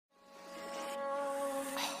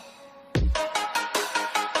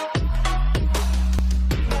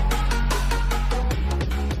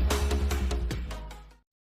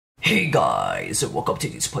Guys, welcome to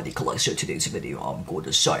this Putty collection. Today's video I'm going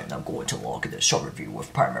to show you and I'm going to log in a short review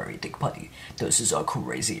with primary thick putty. This is a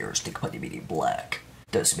crazier thick putty mini black.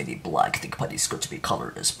 This mini black thick putty is going to be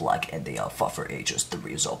colored as black and they are fought for ages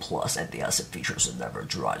 3 years old plus and the acid features never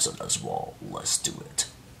dries on as well. Let's do it.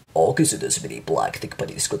 Okay, so this mini black thick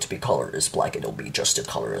putty is going to be colored as black and it'll be just the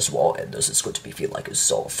color as well, and this is going to be feel like a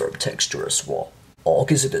soft firm texture as well.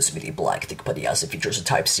 Okay, so this mini black thick putty has the features of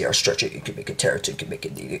type C, stretch it, you can make it tear it, you can make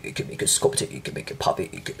it knead it, you can make it sculpt it, you can make it pop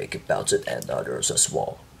it, you can make it bounce it, and others as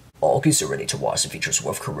well. Okay, so ready to watch the features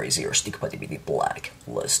with crazier thick putty mini black.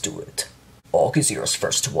 Let's do it. Okay, so here's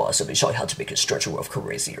first to watch. Let me show you how to make a stretcher with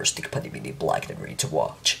crazier thick putty mini black and ready to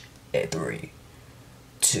watch. And 3,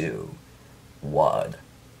 2, 1.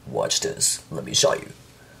 Watch this. Let me show you.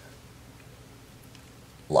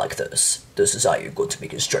 Like this. This is how you're going to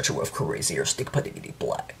make a stretcher with crazier thick putty mini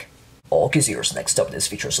black. Okay, so here's next up in this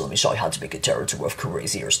feature, so let me show you how to make a character with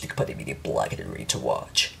crazier thick putty mini black and ready to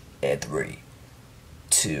watch. And 3,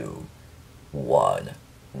 2, 1.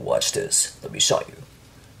 Watch this. Let me show you.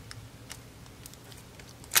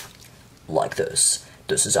 Like this.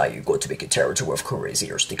 This is how you're going to make a character with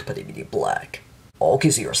crazier thick putty mini black.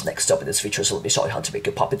 Okay, so here's next up in this feature, so let me show you how to make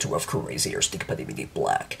a puppet with crazier thick putty mini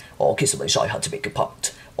black. Okay, so let me show you how to make a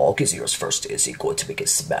puppet. Okay, so here's first is you're going to make it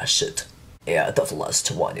smash it. And the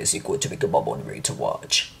last one is you're going to make a bubble and ready to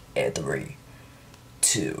watch. And 3,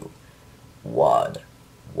 2, 1.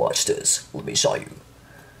 Watch this. Let me show you.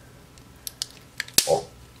 Oh,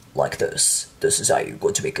 like this. This is how you're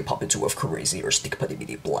going to make a puppet with crazier thick putty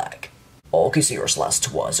mini black. Okay, so here's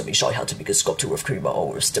last one, so let me show you how to make a sculpture with cream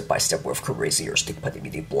or step by step with crazier thick putty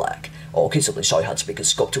mini black. Okay, so let me show you how to make a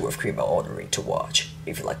sculpture with cream or ready to watch.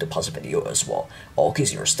 If you like to pause the video as well. Okay,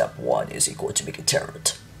 so your step 1 is you're going to make a tear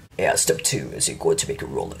it. And step 2 is you're going to make a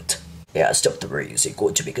roll it. And step 3 is you're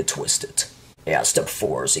going to make a twist it. And step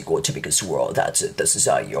 4 is you're going to make a swirl. That's it. This is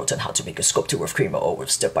how you learn how to make a sculpture with cream or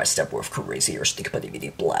with step by step with crazier thick putty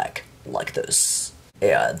mini black. Like this.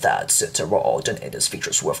 And that's it. We're all done in this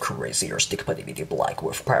features with crazier thick putty mini black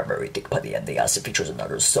with primary thick putty and the acid features and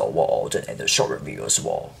others, so we're all done in the short review as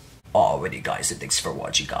well. Alrighty guys, and thanks for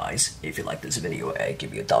watching guys. If you like this video,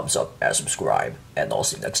 give me a thumbs up and subscribe. And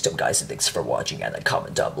also next time guys, and thanks for watching and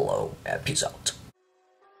comment down below and peace out.